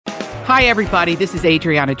Hi, everybody. This is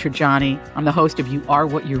Adriana Trajani. I'm the host of You Are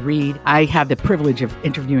What You Read. I have the privilege of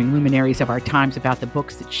interviewing luminaries of our times about the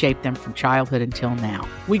books that shaped them from childhood until now.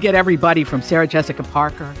 We get everybody from Sarah Jessica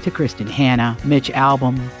Parker to Kristen Hanna, Mitch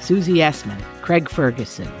Albom, Susie Essman, Craig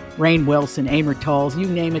Ferguson, Rainn Wilson, Amor Tolls, you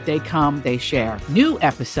name it, they come, they share. New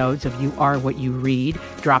episodes of You Are What You Read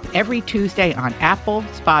drop every Tuesday on Apple,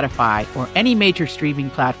 Spotify, or any major streaming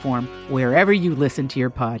platform wherever you listen to your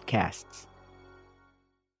podcasts.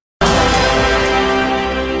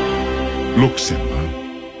 Look,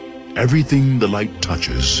 Simba, everything the light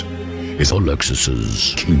touches is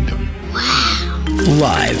Alexis's kingdom. Wow.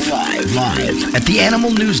 Live at the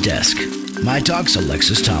Animal News Desk. My Talk's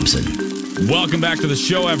Alexis Thompson. Welcome back to the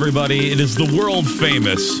show, everybody. It is the world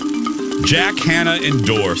famous Jack Hanna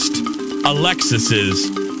endorsed Alexis's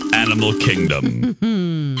Animal Kingdom.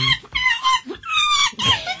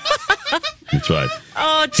 That's right.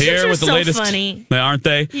 Oh, chicks are so funny. Aren't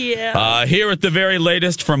they? Yeah. Here at the very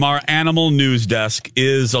latest from our Animal News Desk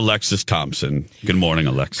is Alexis Thompson. Good morning,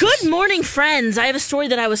 Alexis. Good morning, friends. I have a story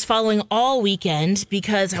that I was following all weekend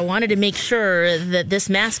because I wanted to make sure that this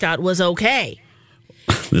mascot was okay.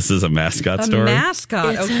 This is a mascot story? A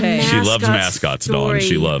mascot, It's okay. a She loves mascot mascots, story. Dawn.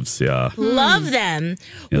 She loves, yeah. Love them.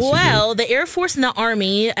 Yes, Well, the Air Force and the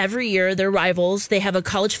Army, every year, they're rivals. They have a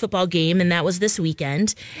college football game, and that was this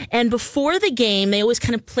weekend. And before the game, they always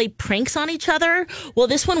kind of play pranks on each other. Well,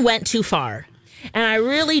 this one went too far. And I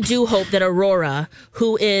really do hope that Aurora,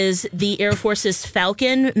 who is the Air Force's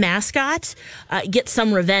Falcon mascot, gets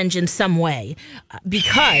some revenge in some way.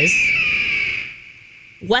 Because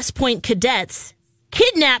West Point cadets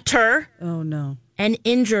kidnapped her. Oh, no. And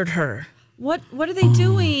injured her. What are they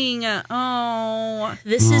doing? Oh.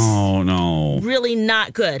 This is no. really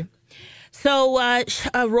not good. So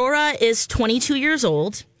Aurora is 22 years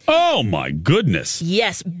old. Oh, my goodness.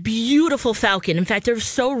 Yes, beautiful falcon. In fact, they're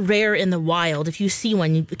so rare in the wild. If you see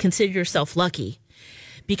one, you consider yourself lucky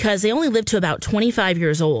because they only live to about 25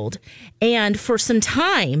 years old. And for some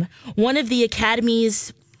time, one of the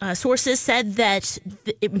Academy's sources said that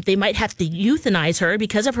they might have to euthanize her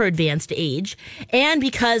because of her advanced age and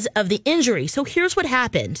because of the injury. So here's what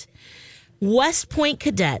happened. West Point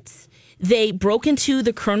cadets, they broke into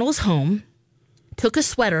the colonel's home, took a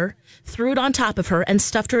sweater, threw it on top of her, and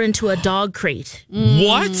stuffed her into a dog crate.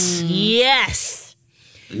 What? Yes.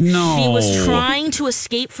 No. She was trying to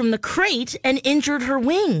escape from the crate and injured her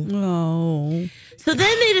wing. Oh. So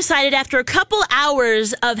then they decided after a couple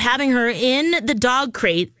hours of having her in the dog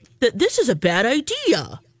crate that this is a bad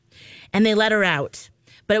idea. And they let her out.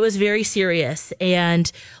 But it was very serious.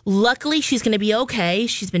 And luckily she's going to be okay.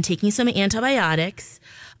 She's been taking some antibiotics.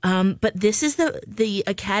 But this is the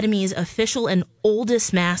Academy's official and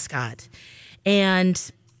oldest mascot. And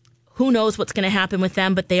who knows what's going to happen with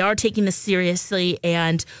them, but they are taking this seriously,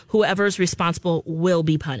 and whoever's responsible will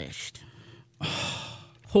be punished.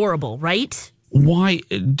 Horrible, right? Why?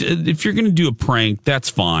 If you're going to do a prank, that's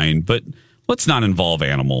fine, but let's not involve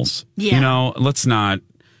animals. Yeah. You know, let's not.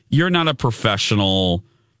 You're not a professional.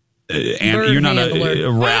 You're not a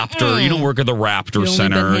raptor. You don't work at the Raptor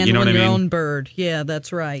Center. You know what I mean? Your own bird. Yeah,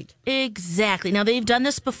 that's right. Exactly. Now, they've done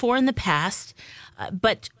this before in the past,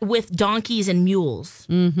 but with donkeys and mules.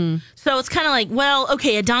 Mm-hmm. So it's kind of like, well,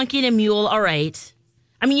 okay, a donkey and a mule, all right.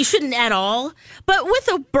 I mean, you shouldn't at all. But with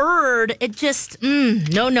a bird, it just,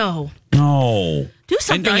 no. No. Do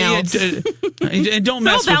something else. And don't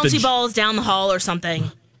mess Throw with bouncy balls down the hall or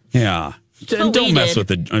something. Yeah. what Don't we mess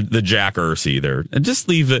did. with the jackers either. Just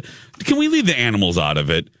leave the. Can we leave the animals out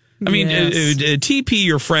of it? I mean, Yes. TP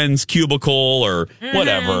your friend's cubicle or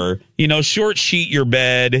whatever. You know, short sheet your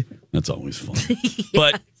bed. That's always fun.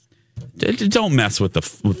 But don't mess with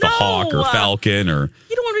the hawk or falcon or.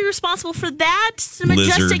 You don't want to be responsible for that. It's a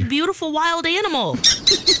majestic, Lizard. beautiful, wild animal.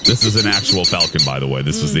 This is an actual falcon, by the way.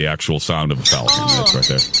 This is the actual sound of a falcon. That's right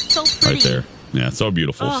there. So pretty. Right there. Yeah, so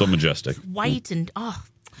beautiful, so majestic. White and,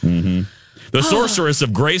 The sorceress of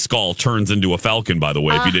Grayskull turns into a falcon, by the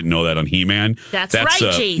way, if you didn't know that on He-Man. That's right,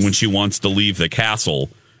 Jace. When she wants to leave the castle,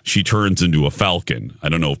 she turns into a falcon. I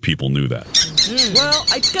don't know if people knew that. Well,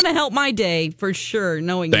 it's going to help my day for sure,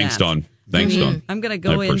 knowing Thanks, that. Dawn. Thanks, Dawn. I'm going to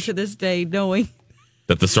go I into this day knowing.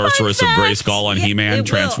 That the sorceress of Fun fact. Grayskull on Yeah, He-Man it will.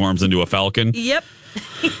 transforms into a falcon. Yep.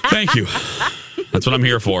 Thank you. That's what I'm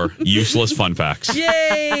here for. Useless fun facts.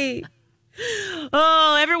 Yay.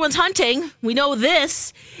 Oh, everyone's hunting. We know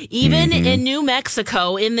this. Even in New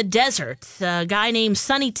Mexico, in the desert, a guy named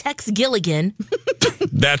Sonny Tex Gilligan.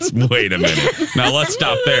 Wait a minute. Now let's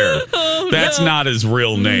stop there. That's not his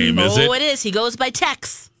real name, is it? Oh, it is. He goes by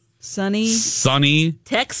Tex. Sonny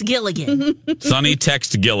Tex Gilligan.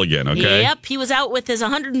 Text Gilligan, okay? Yep. He was out with his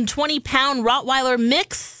 120-pound Rottweiler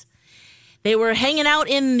mix, They were hanging out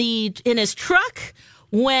in his truck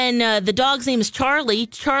when the dog's name is Charlie.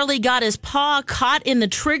 Charlie got his paw caught in the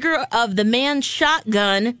trigger of the man's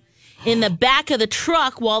shotgun in the back of the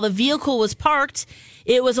truck while the vehicle was parked.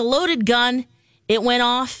 It was a loaded gun. It went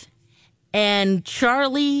off, and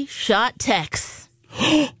Charlie shot Tex.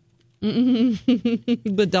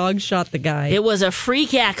 The dog shot the guy. It was a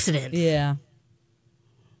freak accident. Yeah.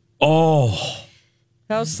 Oh.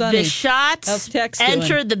 How sunny. The shot How's Tex doing?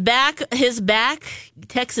 entered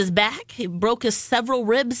Tex's back. He broke his several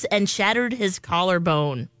ribs and shattered his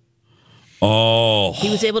collarbone. Oh. He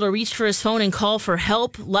was able to reach for his phone and call for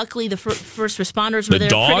help. Luckily, the first responders were The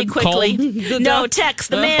there pretty dog quickly. No, Tex,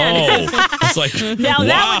 the man. Oh, it's like Now wow.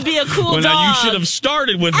 that would be a cool well, Now you dog. should have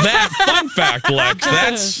started with that fun fact, Lex.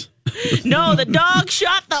 That's No, the dog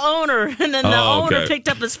shot the owner, and then the Oh, owner okay. picked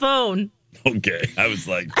up his phone. okay. I was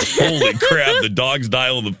like, holy crap! The dog's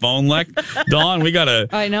dialing the phone, Lex. Dawn, we gotta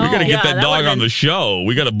I know. we gotta get Yeah, that that dog would've on been- the show.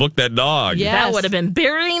 We gotta book that dog. Yeah. That Yes. would have been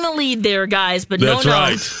burying the lead there, guys. But That's no.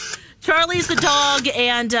 right. Charlie's the dog,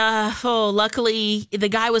 and luckily the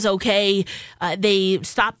guy was okay. They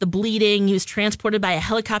stopped the bleeding. He was transported by a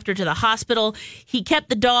helicopter to the hospital. He kept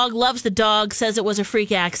the dog, loves the dog, says it was a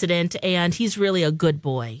freak accident, and he's really a good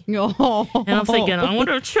boy. Oh. And I'm thinking, I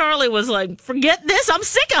wonder if Charlie was like, forget this, I'm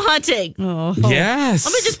sick of hunting. Yes.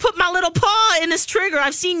 Let me just put my little paw in this trigger.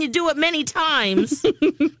 I've seen you do it many times.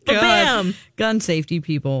 Bam. Gun safety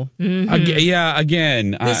people. Yeah.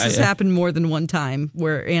 Again, This has happened more than one time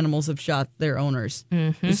where animals have shot their owners.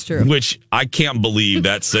 It's true. which I can't believe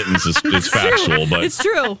that sentence is factual, but It's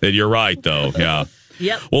true. You're right, though. Yeah.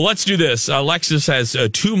 Yep. Well, let's do this. Alexis has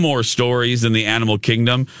 2 more stories in the animal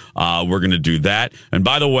kingdom. We're going to do that. And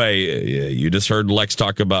by the way, you just heard Lex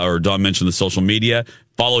talk about, or Dawn mention the social media.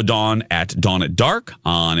 Follow Dawn at Dark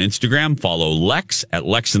on Instagram. Follow Lex at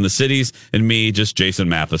Lex in the Cities, and me, just Jason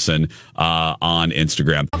Matheson, on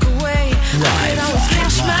Instagram. Live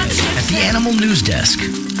at the Animal News Desk.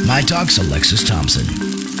 My Talk's Alexis Thompson.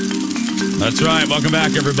 That's right. Welcome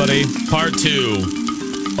back, everybody. Part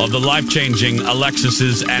 2 of the life-changing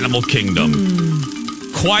Alexis's Animal Kingdom.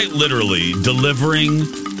 Quite literally delivering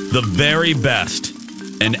the very best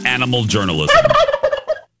in animal journalism.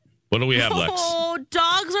 What do we have, Lex? Oh,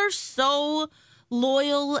 dogs are so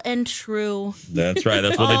loyal and true. That's right.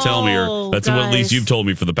 That's what they tell me. Or Oh, that's what at least guys. you've told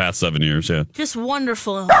me for the past 7 years. Yeah. Just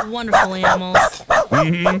wonderful, wonderful animals.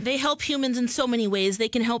 They help humans in so many ways. They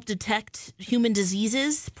can help detect human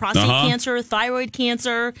diseases, prostate cancer, thyroid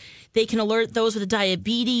cancer. They can alert those with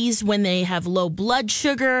diabetes when they have low blood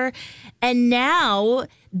sugar. And now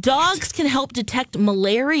dogs can help detect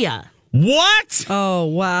malaria. What? Oh,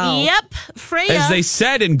 wow. Yep, Freya. As they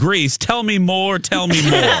said in Greece, tell me more, tell me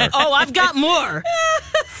more. Oh, I've got more.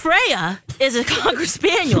 Freya is a Cocker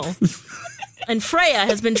Spaniel, and Freya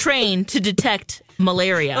has been trained to detect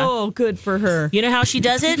malaria. Oh, good for her. You know how she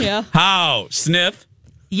does it? Yeah. How? Sniff?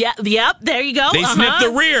 Yeah, yep, there you go. They sniff the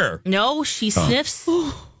rear. No, she sniffs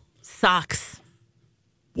socks.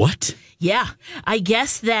 What? Yeah, I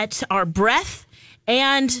guess that our breath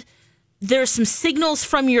and there's some signals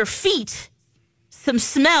from your feet, some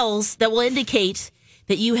smells that will indicate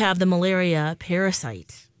that you have the malaria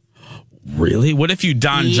parasite. Really? What if you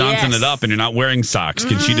Don Johnson Yes. it up and you're not wearing socks?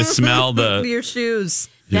 Can she just smell the Your shoes.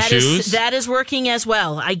 your shoes? That is working as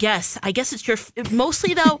well, I guess. I guess it's your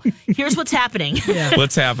mostly though. Here's what's happening.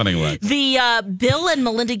 What's happening, Lex? The Bill and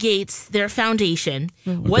Melinda Gates, their foundation,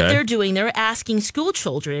 what Okay. they're doing, they're asking school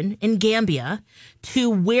children in Gambia to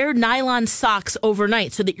wear nylon socks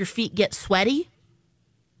overnight so that your feet get sweaty,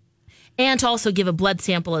 and to also give a blood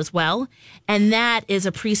sample as well. And that is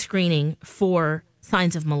a pre-screening for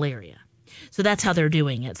signs of malaria. So that's how they're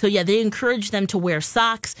doing it. So yeah, they encourage them to wear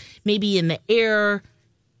socks, maybe in the air.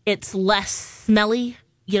 It's less smelly,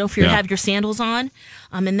 you know, if you Yeah. have your sandals on.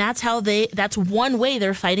 And that's that's one way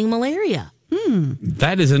they're fighting malaria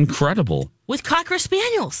That is incredible. with Cocker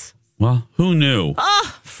Spaniels. Well, who knew?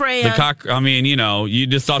 Oh, Freya. The cock, I mean, you know, you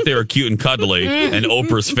just thought they were cute and cuddly and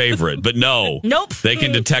Oprah's favorite, but no. Nope. They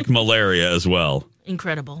can detect malaria as well.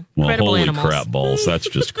 Incredible. Well, Incredible holy animals. crap balls. That's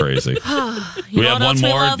just crazy. You We know have what one else we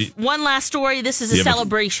more? love? One last story. This is a You have a-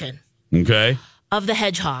 celebration Okay. of the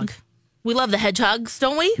hedgehog. We love the hedgehogs,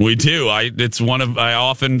 don't we? We do. I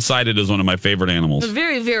often cite it as one of my favorite animals.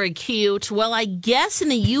 Very, very cute. Well, I guess in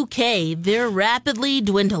the UK, they're rapidly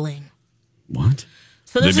dwindling. What?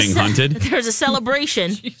 So They're there's being hunted? There's a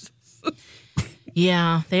celebration.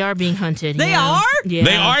 Yeah, they are being hunted. They yeah. are? Yeah.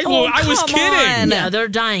 They are? Oh, I was come kidding. on. Yeah, they're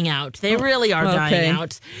dying out. They really are okay. dying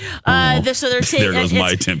out. So they're There goes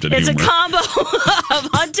my attempt at It's humor. a combo of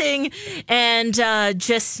hunting and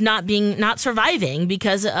just not surviving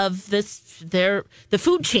because of the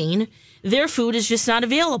food chain. Their food is just not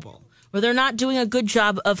available, or they're not doing a good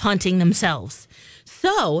job of hunting themselves.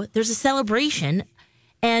 So there's a celebration.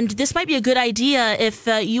 And this might be a good idea if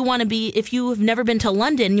if you have never been to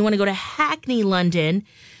London and you want to go to Hackney, London,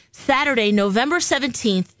 Saturday, November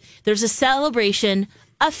 17th, there's a celebration,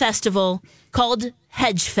 a festival called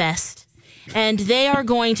Hedgefest. And they are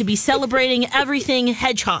going to be celebrating everything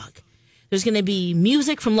hedgehog. There's going to be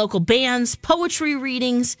music from local bands, poetry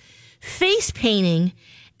readings, face painting,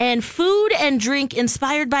 and food and drink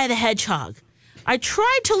inspired by the hedgehog. I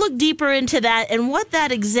tried to look deeper into that and what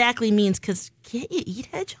that exactly means, because can't you eat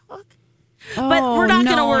hedgehog? But we're not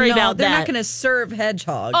going to worry about that. They're not going to serve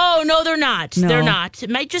hedgehog. Oh, no, they're not. No. They're not. It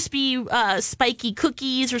might just be spiky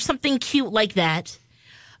cookies or something cute like that.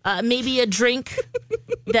 Maybe a drink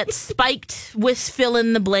that's spiked with fill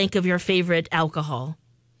in the blank of your favorite alcohol.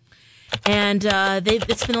 And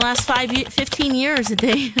it's been the last 15 years that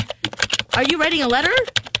they... Are you writing a letter?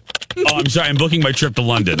 Oh, I'm sorry. I'm booking my trip to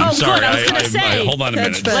London. I'm sorry. good. I was gonna say. Hold on a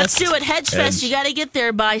minute. Hedgefest. Let's do it. Hedgefest. Hedge. You got to get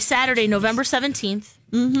there by Saturday, November 17th.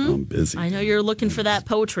 I'm busy. I know you're looking for that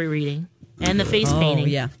poetry reading and the face painting.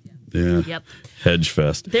 yeah. Yeah. Yep.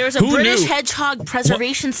 Hedgefest. There's a Who British knew? Hedgehog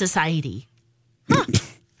Preservation Society.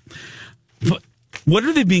 What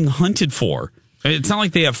are they being hunted for? It's not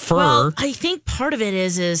like they have fur. Well, I think part of it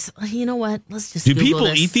is you know what? Let's just Do Google people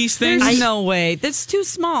this. eat these things? There's no way. That's too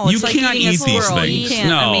small. You It's like can't eating a eat these squirrel. things. You can't.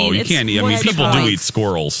 No, I mean, you it's can't eat. I mean, what's the people do point? eat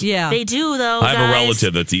squirrels. Yeah. They do though. I have a guys.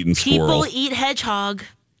 relative that's eaten squirrel. People eat hedgehog.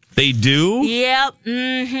 They do? Yep.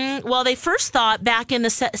 Mm-hmm. Well, they first thought back in the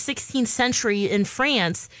 16th century in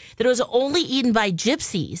France that it was only eaten by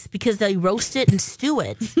gypsies because they roast it and stew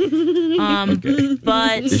it.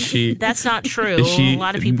 But that's not true. A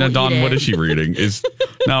lot of people now, Dawn, eat it. what is she reading? Is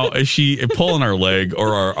she pulling our leg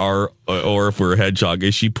or if we're a hedgehog,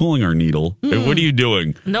 is she pulling our needle? What are you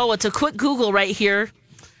doing? No, it's a quick Google right here.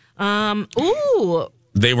 Ooh.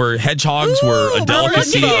 They were hedgehogs were a Look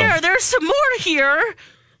delicacy here. of There's some more here.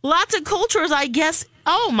 Lots of cultures, I guess.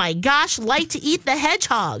 Oh my gosh, like to eat the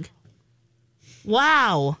hedgehog.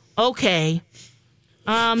 Wow. Okay.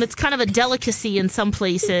 It's kind of a delicacy in some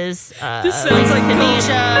places. This sounds like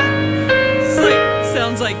Indonesia.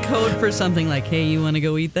 sounds like code for something like, "Hey, you want to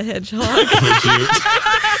go eat the hedgehog?" It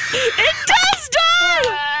does, Dawn!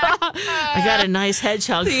 I got a nice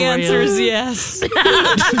hedgehog The for answer you. is yes.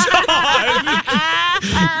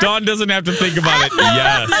 Dawn doesn't have to think about it.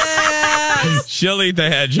 Yes. She'll eat the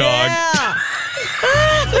hedgehog.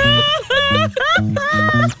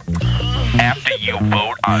 After you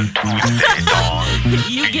vote on Tuesday, Dawn,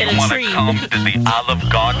 You get you a want to treat. come to the Olive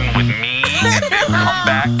Garden with me and then come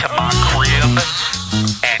back to my crib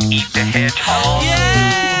and eat the hedgehog?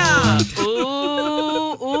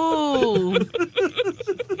 Ooh, ooh.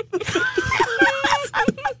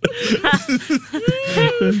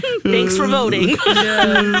 Thanks for voting.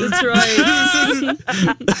 That's right.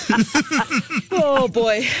 Oh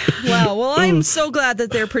boy! Wow. Well, I'm so glad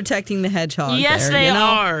that they're protecting the hedgehog. Yes, there, they you know?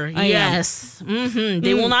 are. I am. Yes.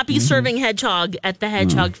 They will not be serving hedgehog at the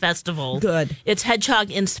Hedgehog Festival. Good. It's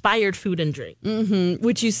hedgehog-inspired food and drink.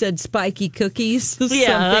 Which you said spiky cookies.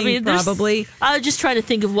 Yeah, I mean, there's- probably. I was just trying to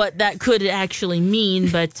think of what that could actually mean,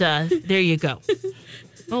 but there you go.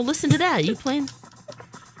 Oh, listen to that. You playing?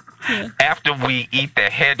 After we eat the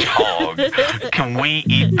hedgehog, can we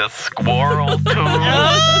eat the squirrel too?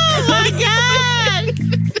 Oh, my God!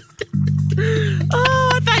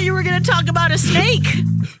 Oh, I thought you were going to talk about a snake.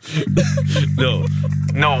 No.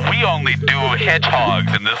 No, we only do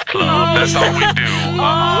hedgehogs in this club. That's all we do.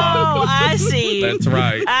 Oh, I see. That's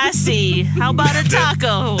right. I see. How about a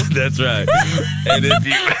taco? That's right. And if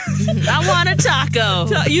you I want a taco.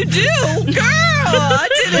 You do, girl. I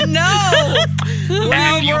didn't know.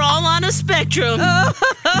 Well, we're all on a spectrum. And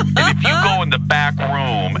if you go in the back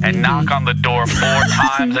room and knock on the door 4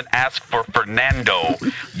 times and ask for Fernando,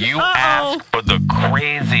 you ask for the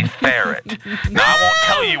crazy ferret. Now, I won't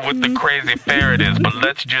tell you what the crazy ferret is, but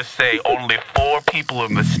let's just say only 4 people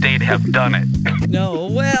in the state have done it. No,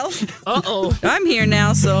 well, Uh-oh. I'm here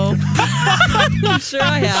now, so I'm sure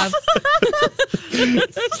I have.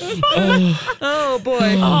 Oh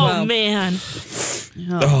boy! Oh, Wow. man.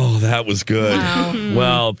 Oh, that was good. Wow.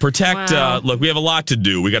 Well, protect. Wow. Look, we have a lot to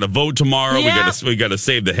do. We got to vote tomorrow. Yeah. We got to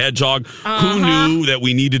save the hedgehog. Who knew that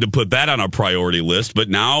we needed to put that on our priority list? But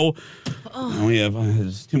now we have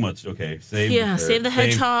it's too much. Okay, save. Yeah, save the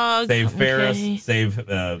hedgehog. Save Ferris. Okay. Save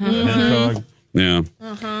the hedgehog. Yeah.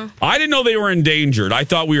 I didn't know they were endangered. I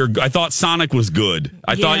thought Sonic was good.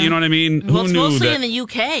 I thought, you know what I mean? Well, Who it's knew mostly that? in the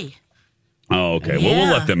UK. Oh, okay. Well,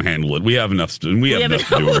 we'll let them handle it. We have enough to do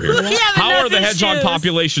over here. How are the hedgehog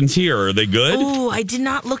populations here? Are they good? Oh, I did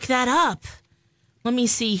not look that up. Let me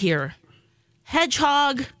see here.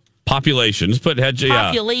 Hedgehog Population. Just put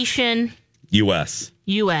population. U.S.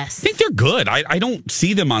 U.S. I think they're good. I don't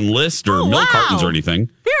see them on lists or milk cartons or anything.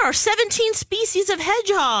 There are 17 species of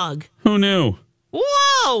hedgehog. Who knew?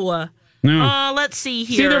 Whoa. No. Let's see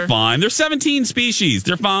here. See, they're fine. There's 17 species.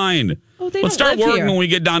 They're fine. Oh, they Let's don't start live working here. when we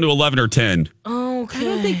get down to 11 or 10. Okay. I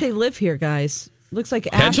don't think they live here, guys. Looks like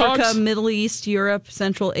Hedgehogs? Africa, Middle East, Europe,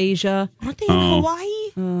 Central Asia. Aren't they in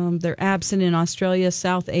Hawaii? They're absent in Australia,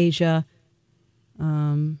 South Asia.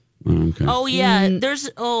 Okay. Oh, yeah. There's,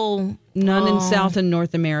 None in South and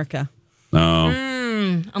North America.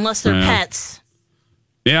 unless they're pets.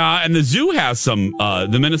 Yeah, and the zoo has some.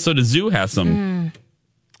 The Minnesota Zoo has some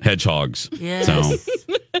hedgehogs. Yes. So,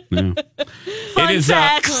 yeah. Fun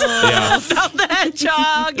facts yeah. about the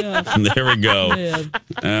hedgehog. There we go.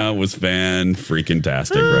 That was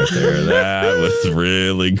fan-freaking-tastic right there. That was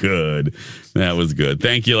really good. That was good.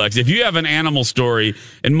 Thank you, Lex. If you have an animal story,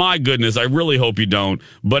 and my goodness, I really hope you don't,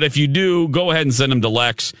 but if you do, go ahead and send them to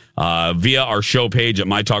Lex via our show page at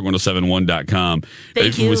mytalk1071.com.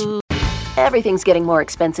 Thank you. Everything's getting more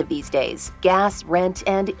expensive these days. Gas, rent,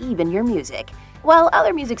 and even your music. While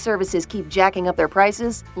other music services keep jacking up their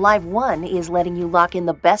prices, Live One is letting you lock in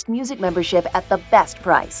the best music membership at the best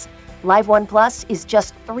price. Live One Plus is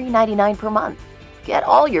just $3.99 per month. Get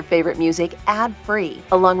all your favorite music ad-free,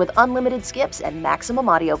 along with unlimited skips and maximum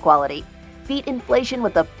audio quality. Beat inflation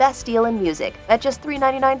with the best deal in music at just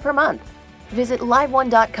 $3.99 per month. Visit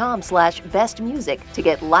liveone.com/bestmusic to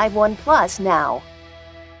get Live One Plus now.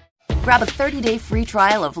 Grab a 30-day free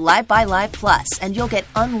trial of Live by Live Plus, and you'll get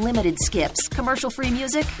unlimited skips, commercial-free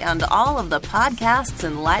music, and all of the podcasts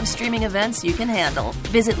and live streaming events you can handle.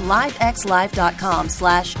 Visit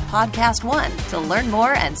livexlive.com/podcast1 to learn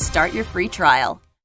more and start your free trial.